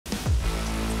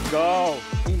go.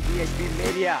 Team DHB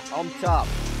Media on top.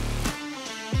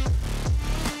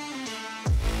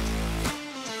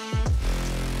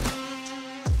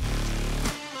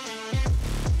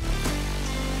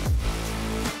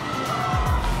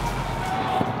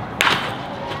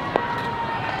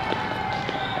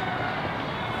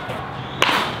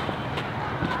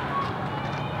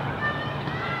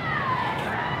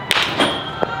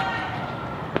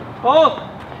 Oh!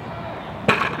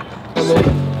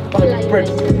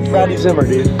 Bradley Zimmer,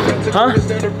 dude. Huh?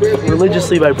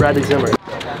 Religiously by Bradley Zimmer.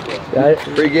 Yeah,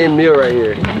 pre-game meal right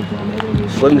here.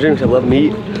 Slim Jims, I love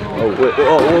meat. Oh,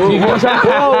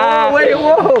 wait,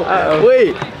 whoa,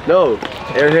 wait, no.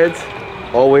 Airheads,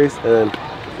 always, and then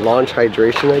launch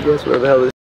hydration, I guess, whatever the hell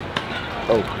this.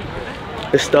 Oh,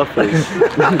 this stuff is,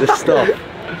 this stuff.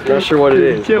 Not sure what it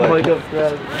is. You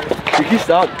can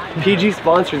stop. PG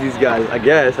sponsors these guys, I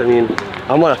guess. I mean,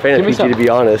 I'm not a fan of PG, to be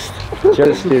honest.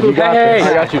 Just, dude, you got this.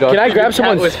 I got you, dog. Can I grab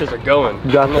someone's? Whiskers are going.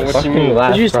 You got this. What you mean?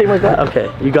 Did you just take my that? Okay,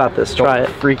 you got this. Try it.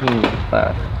 Freaking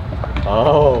laugh.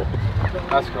 Oh.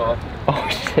 That's cool. Oh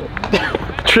shit.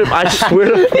 Trip, I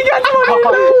swear. He got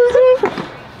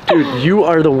one. Dude, you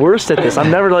are the worst at this.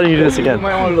 I'm never letting you do this again. You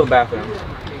might want to go to the bathroom.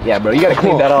 Yeah, bro, you gotta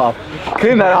clean that off.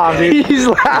 Clean that off, dude. He's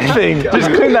laughing.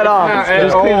 Just clean that off.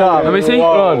 Just clean it off. Let me see.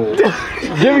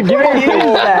 Give me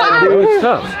that, dude. It's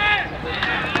tough.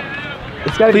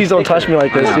 It's gotta Please don't touch me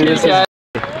like this, dude. This is like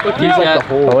the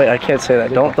whole. Oh wait, I can't say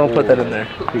that. Don't put that in there.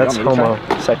 That's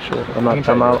homosexual.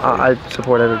 I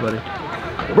support everybody.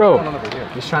 Bro,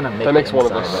 He's trying to make that makes one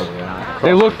of us.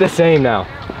 They look the same now.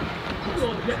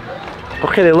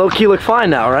 Okay, they low-key look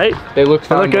fine now, right? They look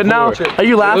fine. They look good now? Are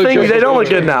you laughing? They don't look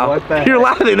good now. You're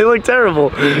laughing, they look terrible.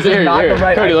 They're not the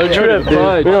right trip,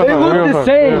 dude. They look the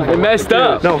same. They messed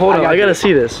up. No, hold on, I gotta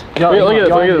see this. Look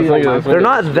at this. They're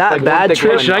not that bad,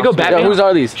 Trip. Should I go Batman? Whose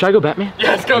are these? Should I go Batman?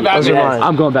 Yes, go Batman.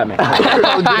 I'm going Batman.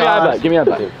 Give me that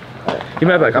back. Give me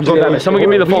that back. I'm going Batman. Someone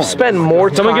give me the phone. You spend more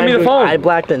time give me the phone. eye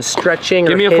black than stretching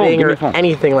or hitting or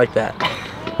anything like that.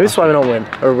 This is why we don't win,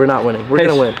 or we're not winning. We're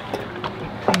gonna win.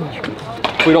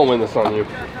 If we don't win this on you.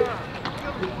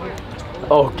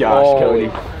 Oh gosh, Cody.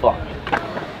 Fuck.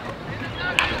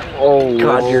 Oh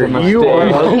God, you are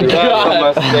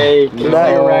a mistake.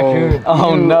 No.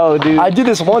 Oh no, dude. I did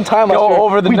this one time. Go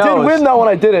over the nose. We did win though when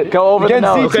I did it. Go over the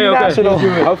nose. Okay. National.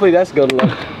 Hopefully that's good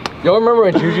enough. Y'all remember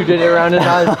when Juju did it around his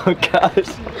eyes? Oh gosh.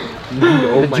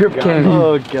 The drip candy.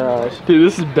 Oh gosh. Dude,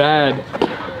 this is bad.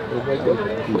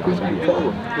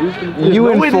 You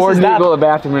and Ford need to go to the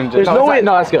bathroom. There's no way.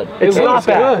 No, that's good. It's not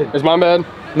bad. Is mine bad?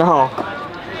 No.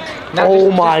 Oh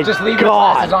my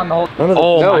God.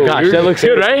 Oh my gosh, that looks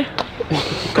good, right?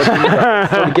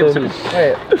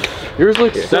 Hey, yours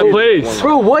looks so please.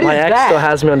 Bro, what is that? My ex still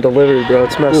has me on delivery, bro.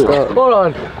 It's messed up. Hold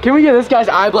on. Can we get this guy's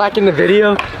eye black in the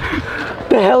video?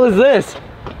 The hell is this?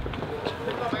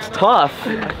 It's tough.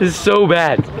 This is so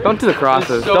bad. Don't do the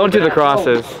crosses. Don't do the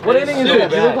crosses. What inning is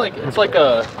it? You look like it's like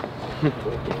a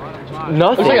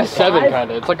nothing. It's like a 7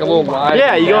 kind of. It's like a little line.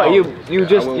 Yeah, you do.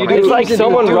 It's like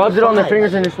someone rubs it on their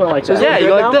fingers and just went like this. Yeah, you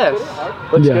go like this.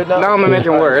 Looks good now. Now I'm gonna make it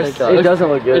worse. It doesn't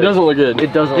look good. It doesn't look good.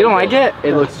 It doesn't. You don't like it?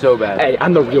 It looks so bad. Hey,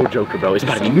 I'm the real Joker, bro. It's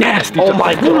about to be nasty. Oh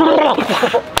my God.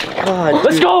 God.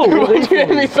 Let's go. Let's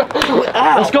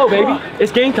go, baby.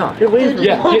 It's game time. Yeah.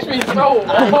 Let's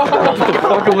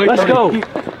go.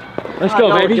 Let's go,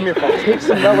 baby. Take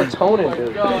some melatonin,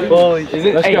 dude. Holy, is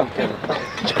it? Let's go.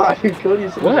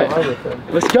 What?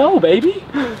 Let's go, baby.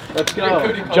 Let's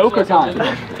go. Joker time.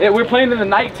 Yeah, we're playing in the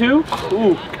night too.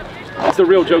 Ooh, it's the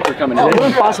real Joker coming in. Does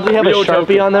anyone possibly have a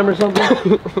Sharpie on them or something?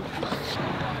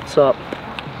 What's up?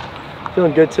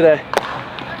 Feeling good today.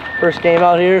 First game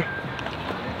out here.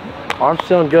 Arm's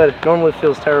feeling good. Normally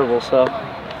feels terrible, so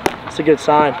it's a good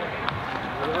sign.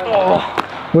 Oh.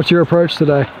 What's your approach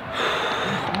today?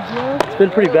 It's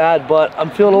been pretty bad, but I'm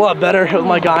feeling a lot better with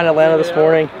my guy in Atlanta this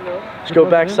morning. Just go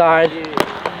backside,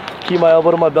 keep my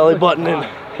elbow to my belly button and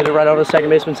hit it right over the second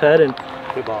baseman's head and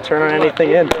turn on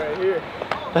anything in.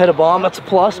 If I hit a bomb, that's a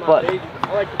plus, but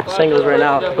singles right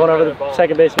now, going over the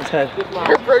second baseman's head.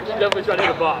 Your approach is definitely trying to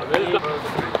hit a bomb.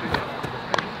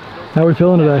 How are we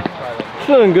feeling today?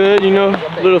 Feeling good, you know,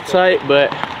 a little tight,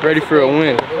 but ready for a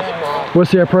win. What's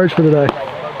the approach for today?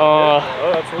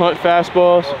 Hunt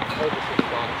fastballs,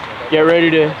 get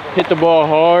ready to hit the ball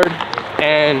hard,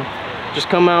 and just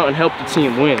come out and help the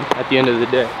team win at the end of the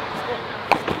day.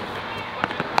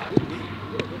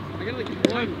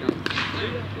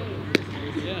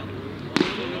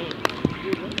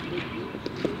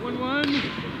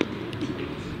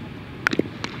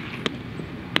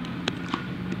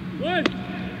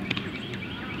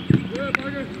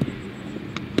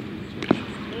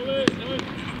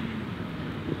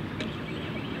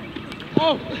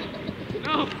 Oh!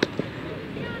 No!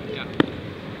 Yeah.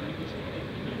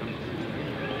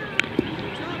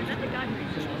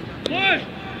 One!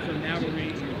 So now we're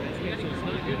ready to so it's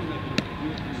not good enough.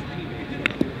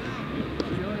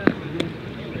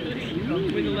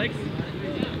 Between the legs.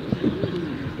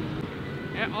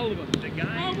 And all of them. The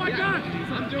guy. Oh my God!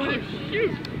 I'm doing it.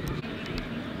 Shoot!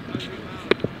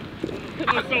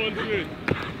 Oh, someone's good.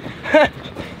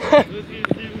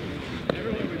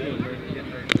 Everyone would do it.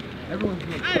 Everyone's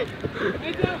good. Hey!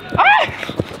 Hands up!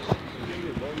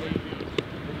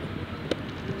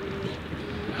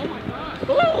 Oh my God!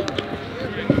 Oh!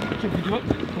 Can you do it?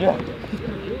 Yeah.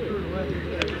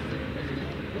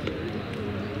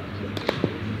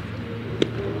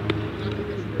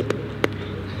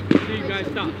 See you guys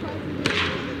stop.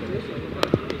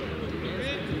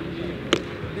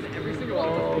 Every single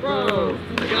one. Bro!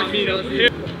 I got me up here.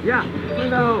 Yeah.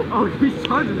 No. Oh, he's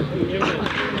charging it.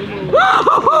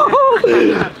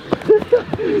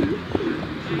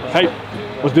 Hey,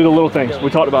 let's do the little things. We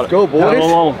talked about it. Go, boys.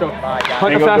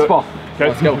 Hunt the fastball. Okay,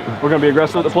 let's go. We're going to be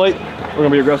aggressive at the plate. We're going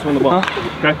to be aggressive on the ball.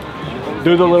 Okay?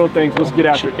 Do the little things. Let's get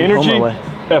after it. Energy,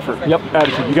 effort. Yep,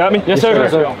 attitude. You got me? Yes, sir.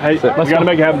 Hey, we got to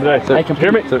make it happen today. Hey,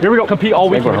 hear me? Here we go. Compete all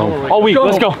week. All week.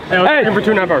 Let's go. Hey, for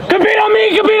 2-9 bars. Compete on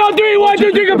me. Compete on 3. 1,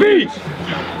 2, 3, compete.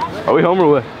 Are we home or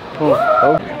what?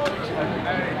 Oh.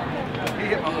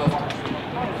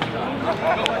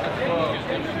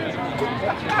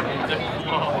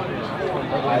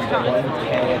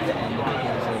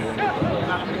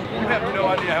 You have no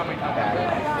idea how many.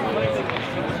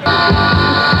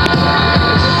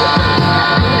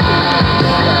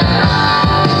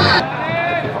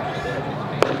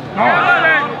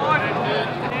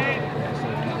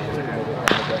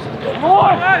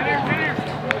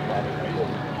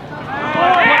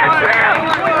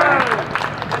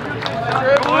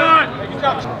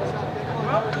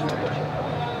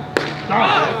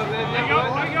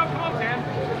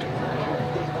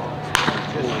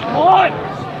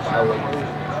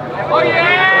 Oh yeah!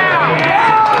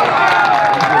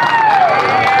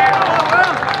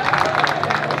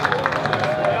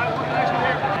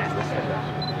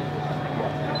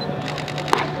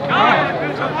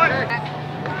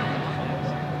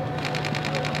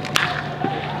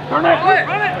 Turn it! Run it!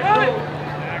 Run it!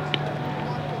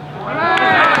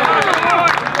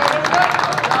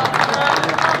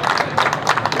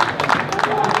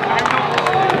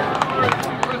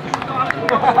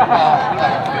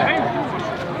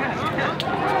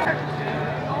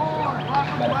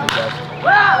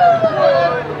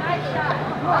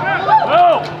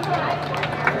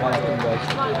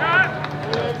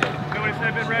 Nobody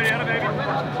said been ready, out of baby.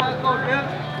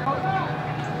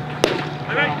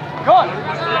 Go on!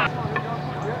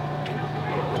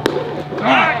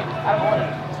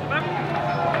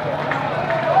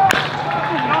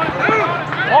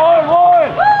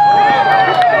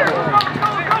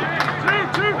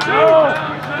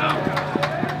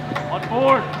 On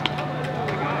board.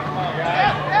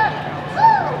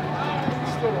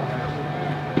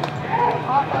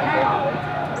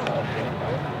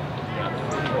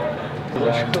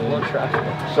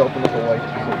 Show up with a white.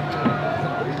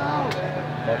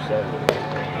 That's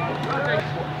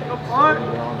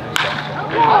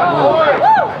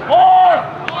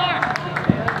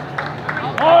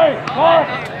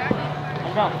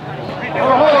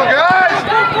Hold on, guys!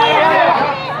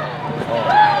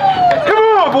 Come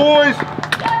on, boys!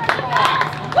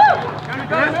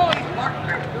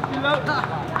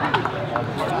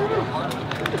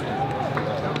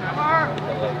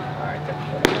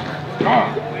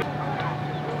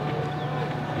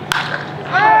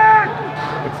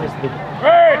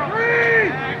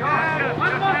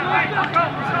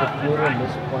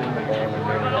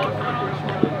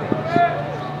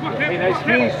 Hey, nice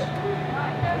piece.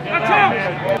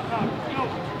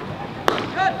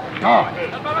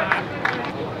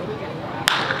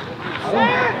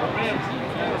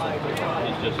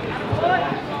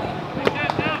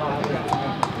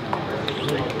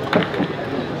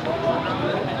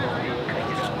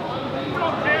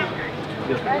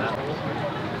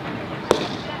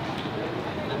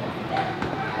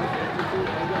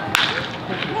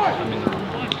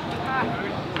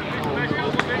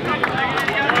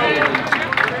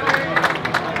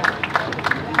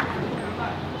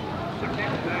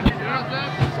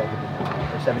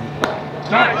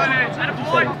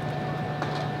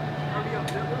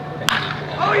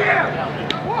 Oh yeah!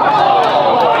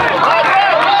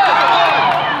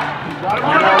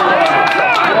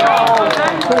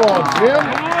 Come on, Jim.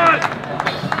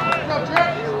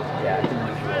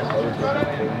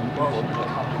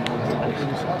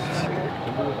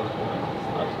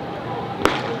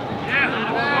 Yeah!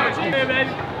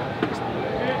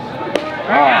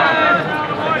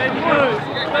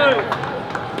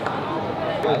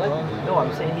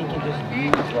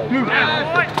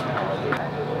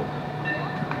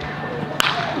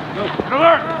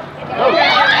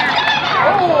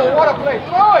 Oh, what a play!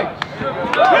 Throw it!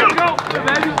 Go!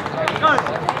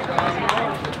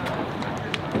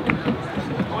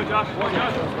 Boy, Josh. Boy,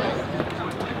 Josh.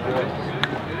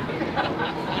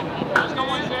 Let's go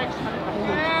 1-6.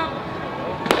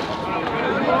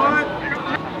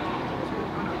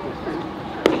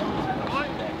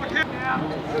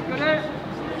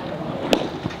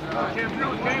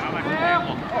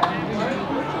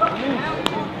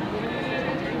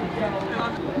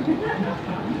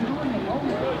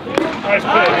 Nice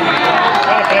play.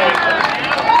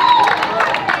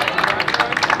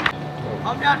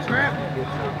 I'm not tripping.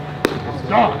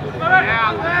 Gone.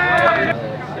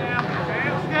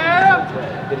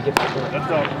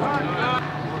 That's up.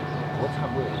 What's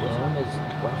up with him is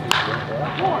what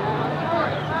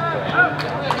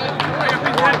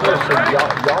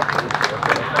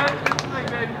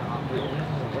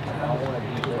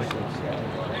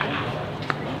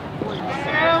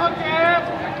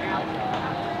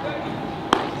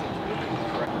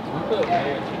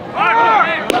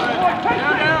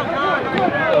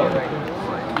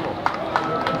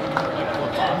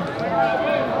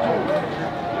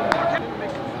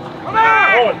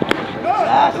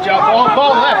Good job,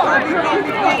 ball left.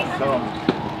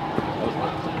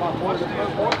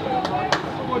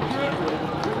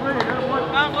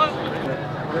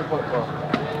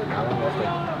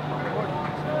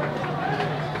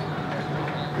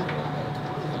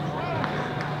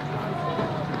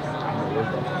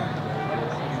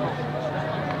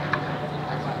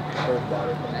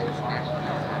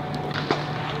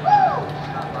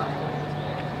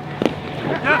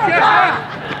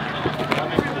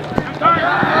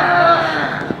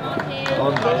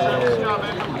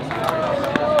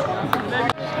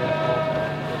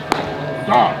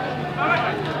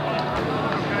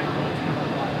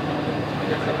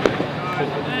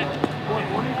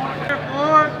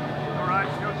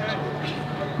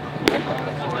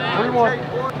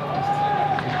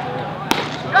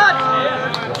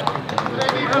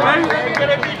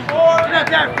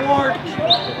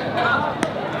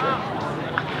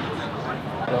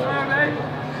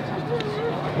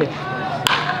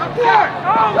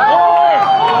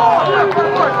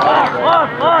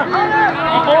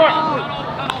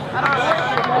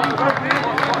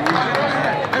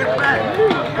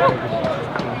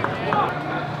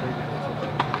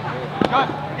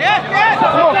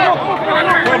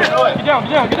 Get down.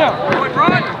 Get down.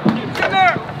 Sit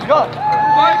there. Go.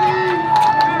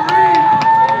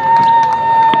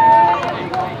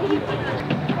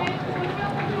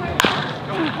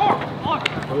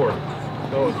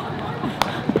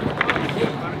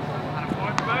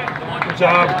 Good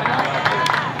job.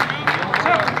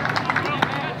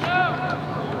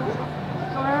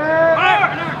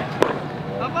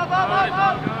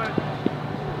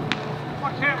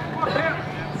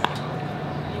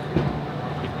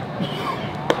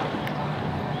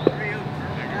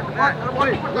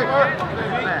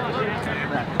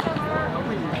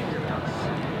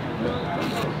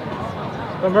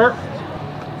 Remember?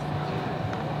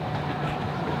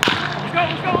 Let's go.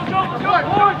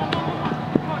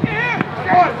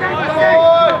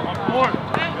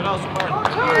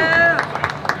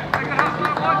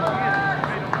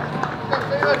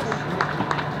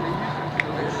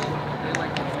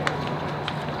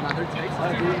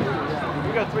 We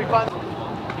got 3 points.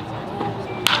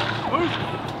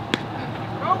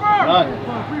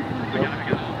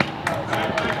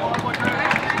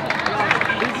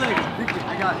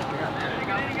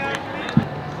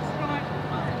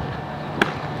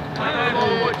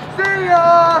 See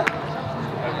ya!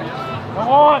 Come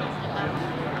on!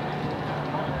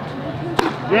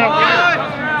 Yeah.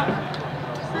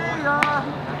 See ya!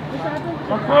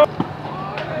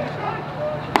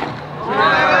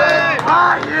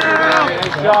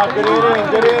 Nice job,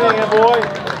 good inning, boy.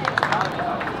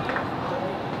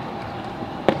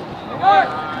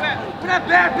 Put that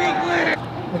bad big lead!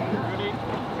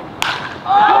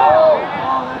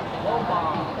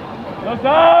 No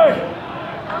time!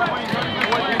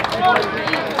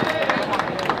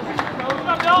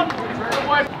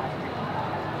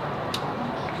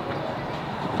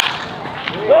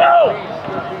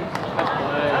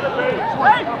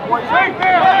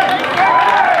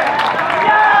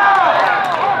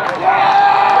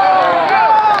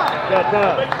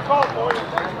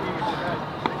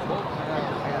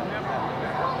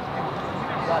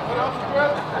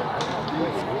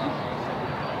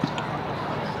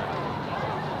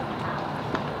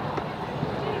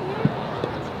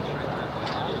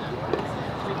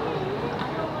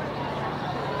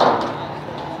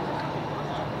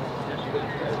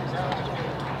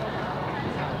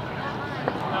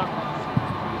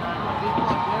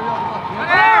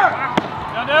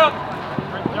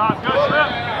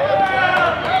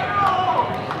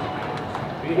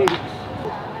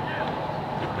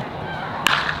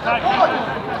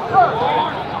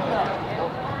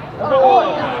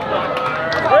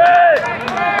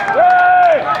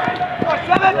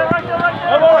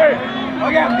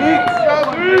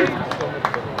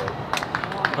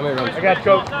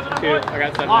 2. I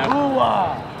got 7 now.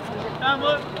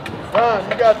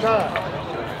 You got time.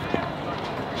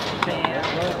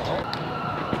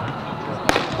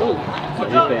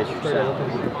 Repace yourself.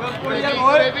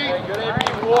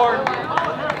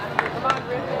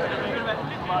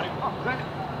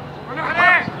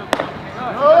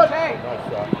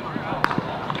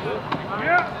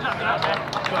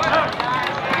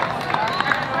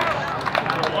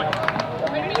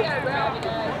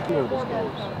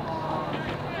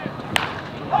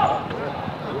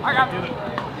 I got it.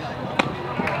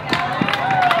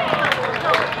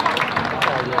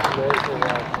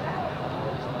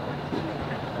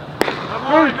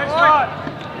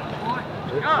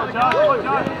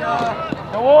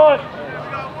 Go on.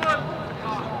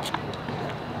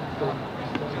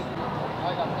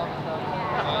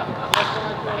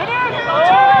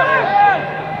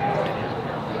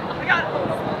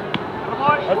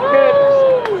 That's good.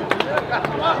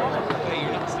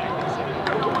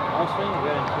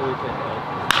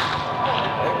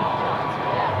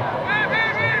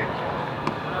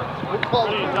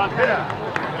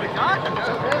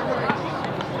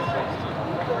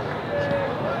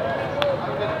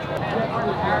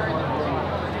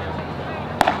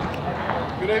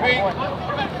 Good evening.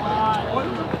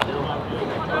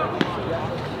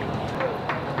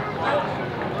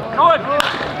 Good.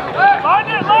 Find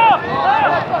it, left.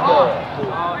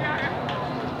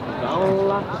 Don't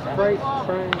like the freight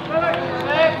train. Get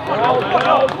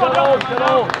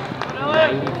on. Go.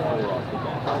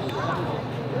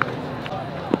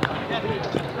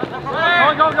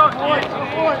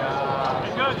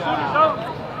 Good. Shoot it,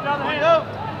 down the hand.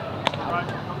 All right,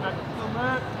 come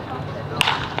back.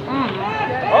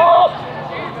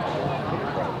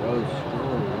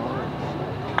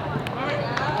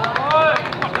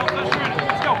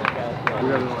 Let's go. We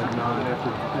gotta like nod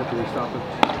after they stop it.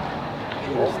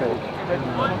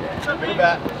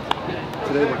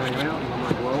 Today we're hanging out and I'm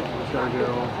like, well, we just gotta go.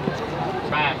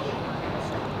 Smash.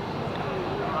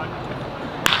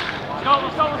 Let's go.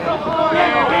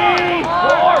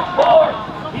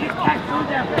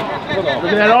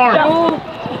 Look at that arm.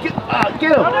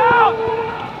 Get him.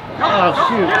 Oh,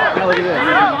 shoot. Now look at this.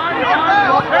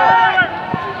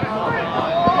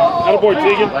 Attaboy,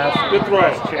 Tegan. Good throw.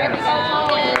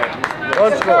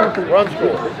 Run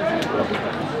score.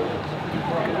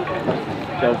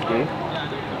 Joe's game.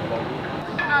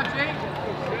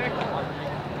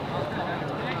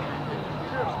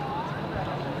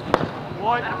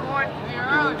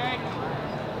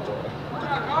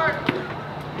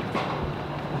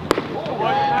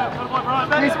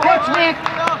 Nice pitch, Nick.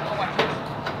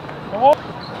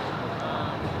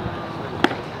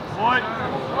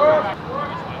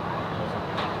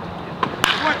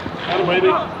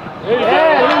 Yeah,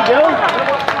 there you go.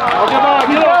 Keep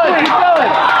going. Keep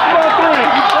going.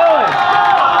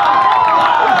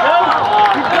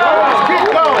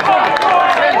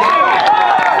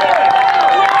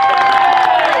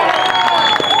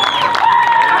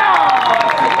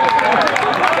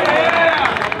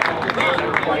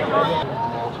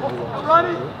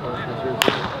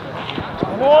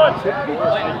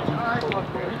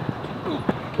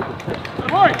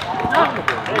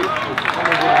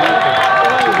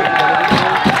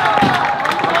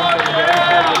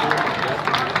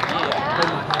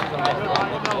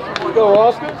 Go,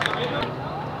 Oscar.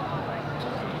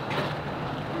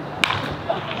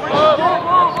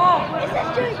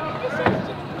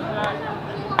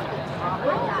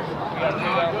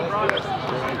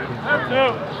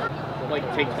 Like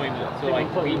take 20 minutes, so like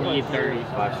we need 30.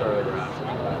 5-star over.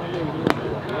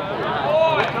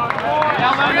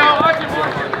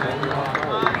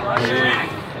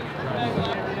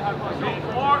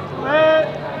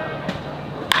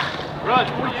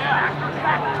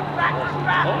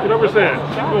 Get over Sam.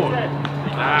 Keep going.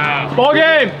 Ball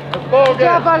game. Ball game.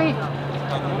 Yeah, buddy.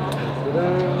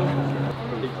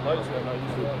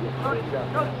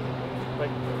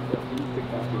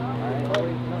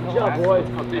 Good job, boys.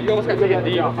 You almost got to take it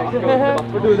deep.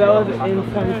 Dude, that was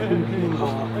insane.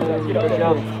 Good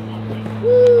job.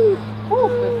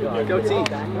 Go team.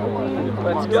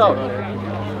 Let's go.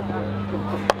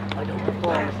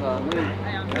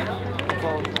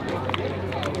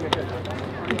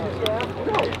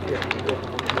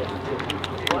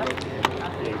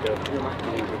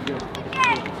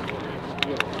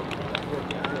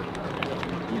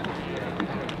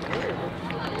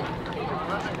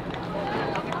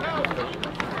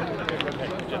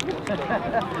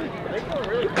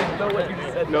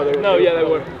 No, yeah, they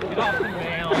were.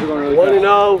 1-0.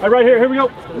 All right, here we go.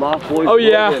 My boys. Oh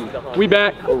yeah, rolling. we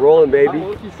back. We're rolling, baby.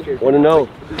 1-0.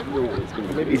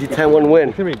 Easy 10-1 win.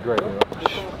 It's gonna be great.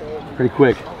 Pretty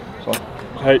quick.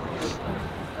 Hey,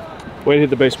 way to hit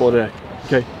the baseball today.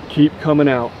 Okay, keep coming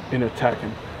out and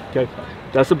attacking. Okay,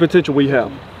 that's the potential we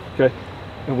have. Okay,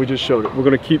 and we just showed it. We're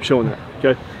gonna keep showing that.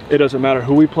 Okay, it doesn't matter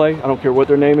who we play. I don't care what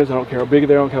their name is. I don't care how big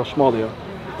they are. I don't care how small they are.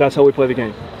 That's how we play the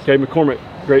game. Okay, McCormick,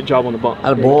 great job on the bump.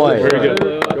 Attaboy. Very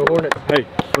good. Go Hornet. Hey,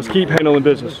 let's keep handling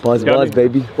business. Buzz,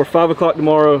 baby. We're 5 o'clock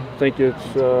tomorrow. I think it's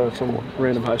some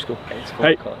random high school.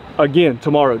 Hey, again,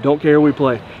 tomorrow, don't care who we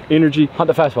play. Energy. Hunt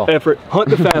the fastball. Effort. Hunt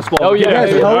the fastball. Oh, yeah.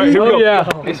 Yes, all right, here we go. Yeah.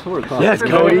 It's 4 o'clock. Yes,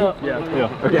 Cody.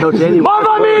 Yeah. Okay, no, Daniel. Move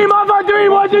on me, move on 3,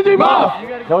 1, 2, 3,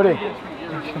 move! Cody.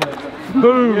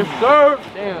 Boom. Yes, sir.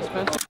 Damn, Spencer.